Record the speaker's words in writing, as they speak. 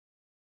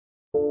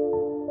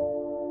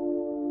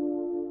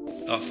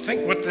Now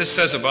think what this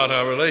says about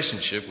our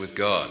relationship with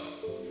God.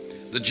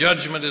 The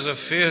judgment is a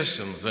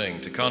fearsome thing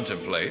to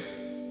contemplate.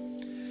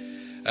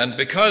 And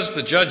because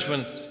the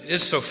judgment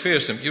is so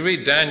fearsome, you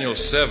read Daniel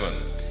 7,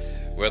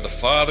 where the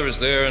Father is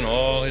there in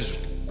all his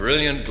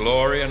brilliant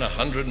glory and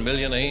 100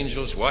 million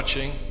angels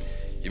watching.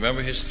 You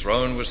remember his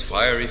throne was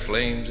fiery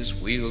flames, his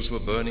wheels were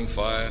burning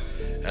fire,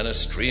 and a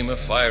stream of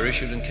fire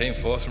issued and came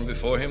forth from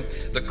before him.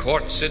 The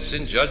court sits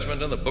in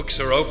judgment and the books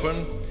are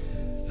open,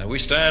 and we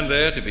stand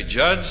there to be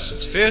judged.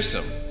 It's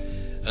fearsome.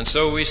 And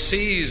so we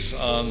seize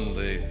on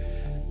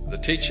the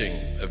teaching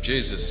of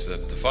Jesus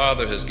that the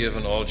Father has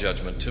given all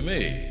judgment to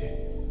me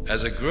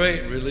as a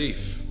great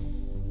relief.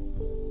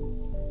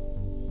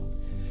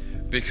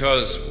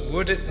 Because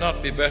would it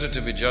not be better to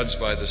be judged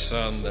by the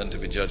Son than to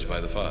be judged by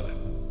the Father?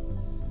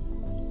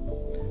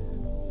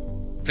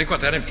 Think what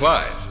that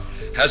implies.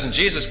 Hasn't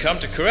Jesus come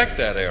to correct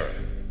that error?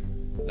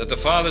 That the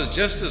Father is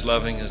just as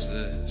loving as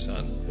the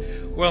Son?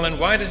 Well, then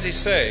why does he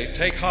say,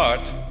 take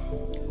heart,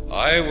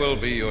 I will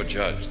be your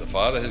judge. The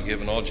Father has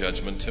given all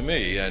judgment to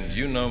me, and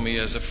you know me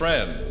as a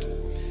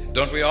friend.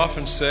 Don't we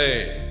often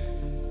say,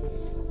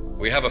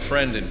 we have a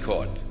friend in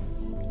court,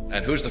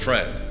 and who's the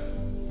friend?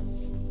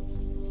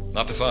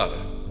 Not the Father.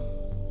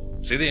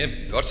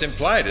 See, what's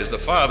implied is the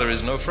Father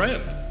is no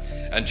friend.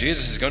 And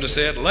Jesus is going to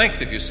say at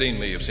length, if you've seen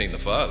me, you've seen the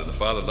Father. The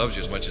Father loves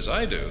you as much as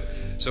I do.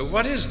 So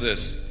what is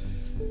this?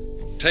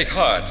 Take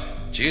heart.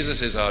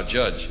 Jesus is our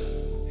judge.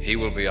 He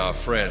will be our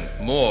friend,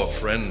 more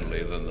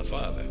friendly than the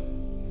Father.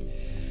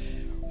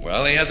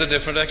 Well, he has a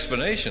different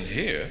explanation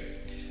here.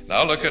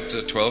 Now look at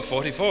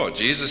 12:44.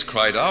 Jesus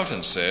cried out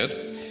and said,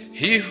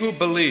 he who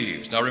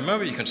believes. Now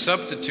remember, you can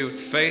substitute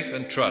faith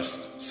and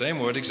trust. Same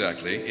word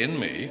exactly, in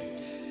me.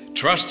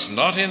 Trusts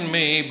not in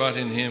me, but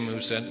in him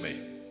who sent me.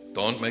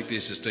 Don't make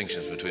these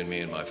distinctions between me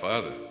and my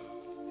Father.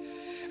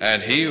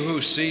 And he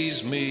who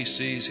sees me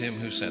sees him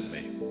who sent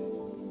me.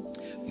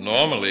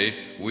 Normally,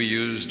 we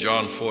use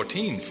John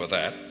 14 for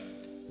that.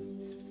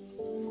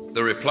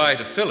 The reply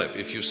to Philip,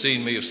 if you've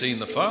seen me, you've seen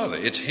the Father.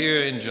 It's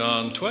here in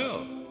John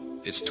 12.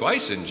 It's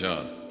twice in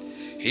John.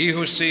 He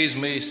who sees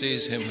me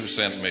sees him who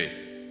sent me.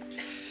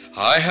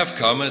 I have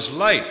come as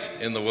light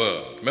in the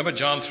world. Remember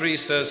John 3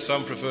 says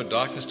some prefer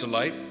darkness to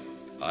light?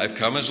 I've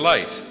come as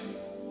light,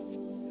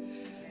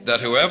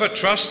 that whoever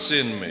trusts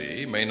in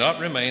me may not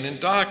remain in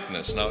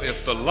darkness. Now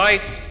if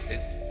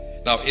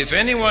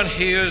anyone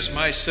hears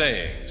my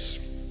sayings,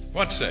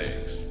 what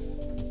sayings?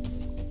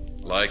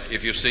 Like,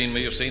 if you've seen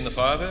me, you've seen the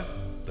Father.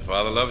 The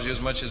Father loves you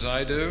as much as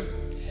I do.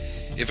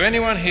 If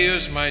anyone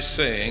hears my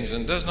sayings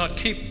and does not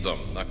keep them.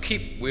 Now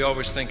we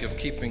always think of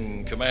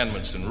keeping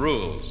commandments and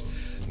rules.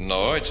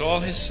 No, it's all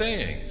his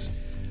sayings.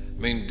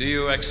 I mean, do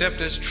you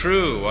accept as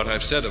true what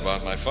I've said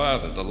about my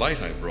Father, the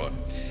light I brought?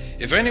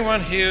 If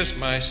anyone hears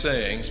my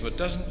sayings but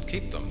doesn't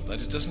keep them,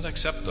 that is, doesn't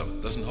accept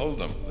them, doesn't hold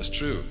them as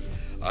true,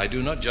 I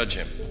do not judge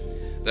him.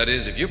 That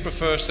is, if you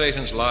prefer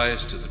Satan's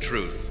lies to the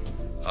truth,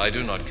 I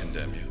do not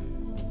condemn you.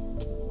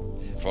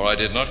 For I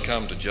did not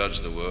come to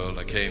judge the world,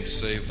 I came to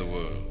save the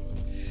world.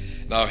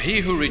 Now he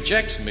who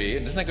rejects me,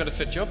 and isn't that going to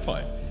fit your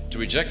point? To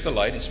reject the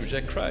light is to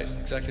reject Christ,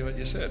 exactly what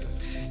you said.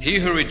 He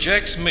who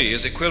rejects me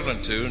is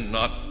equivalent to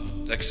not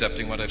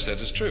accepting what I've said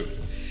is true.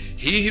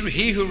 He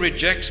who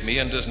rejects me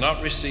and does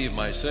not receive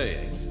my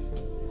sayings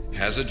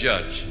has a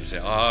judge. You say,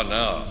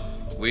 now,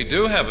 we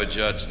do have a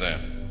judge then.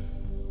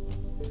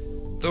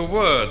 The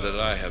word that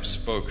I have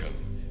spoken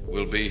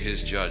will be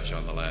his judge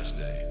on the last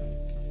day.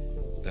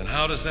 Then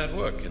how does that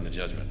work in the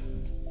judgment?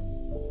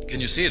 Can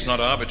you see it's not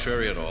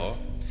arbitrary at all?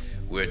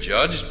 We're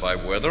judged by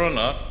whether or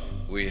not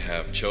we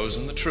have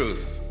chosen the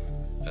truth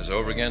as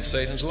over against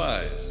Satan's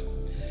lies.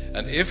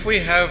 And if we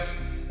have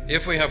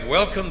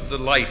welcomed the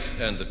light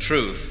and the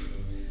truth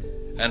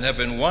and have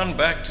been won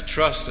back to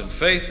trust and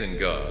faith in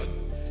God,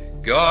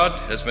 God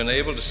has been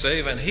able to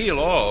save and heal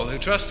all who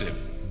trust him.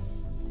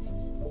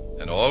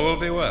 And all will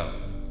be well.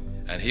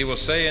 And he will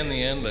say in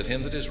the end, let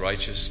him that is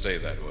righteous stay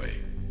that way.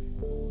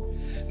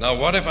 Now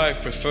what if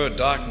I've preferred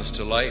darkness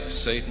to light,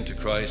 Satan to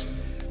Christ,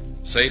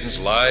 Satan's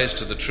lies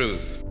to the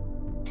truth,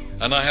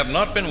 and I have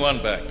not been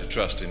won back to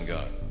trust in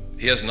God?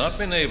 He has not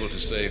been able to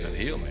save and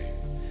heal me.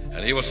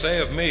 And he will say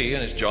of me,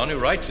 and it's John who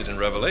writes it in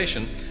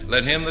Revelation,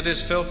 let him that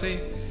is filthy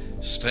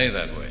stay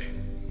that way.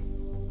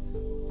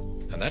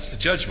 And that's the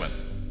judgment.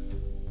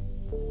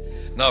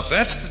 Now, if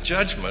that's the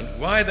judgment,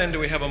 why then do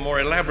we have a more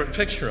elaborate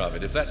picture of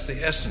it, if that's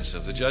the essence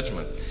of the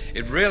judgment?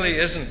 It really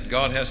isn't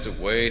God has to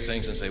weigh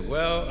things and say,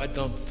 well, I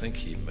don't think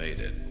he made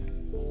it.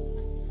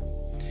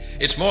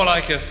 It's more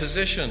like a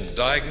physician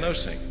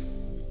diagnosing.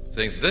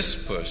 Think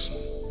this person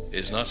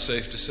is not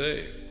safe to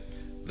save.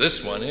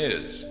 This one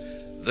is.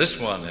 This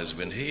one has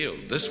been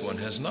healed. This one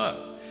has not.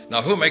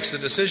 Now, who makes the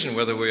decision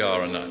whether we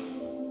are or not?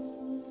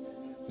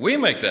 We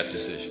make that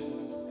decision.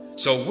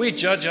 So we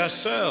judge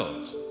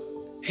ourselves.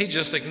 He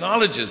just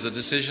acknowledges the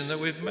decision that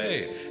we've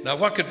made. Now,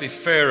 what could be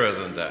fairer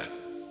than that?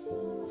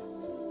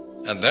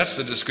 And that's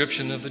the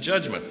description of the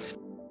judgment.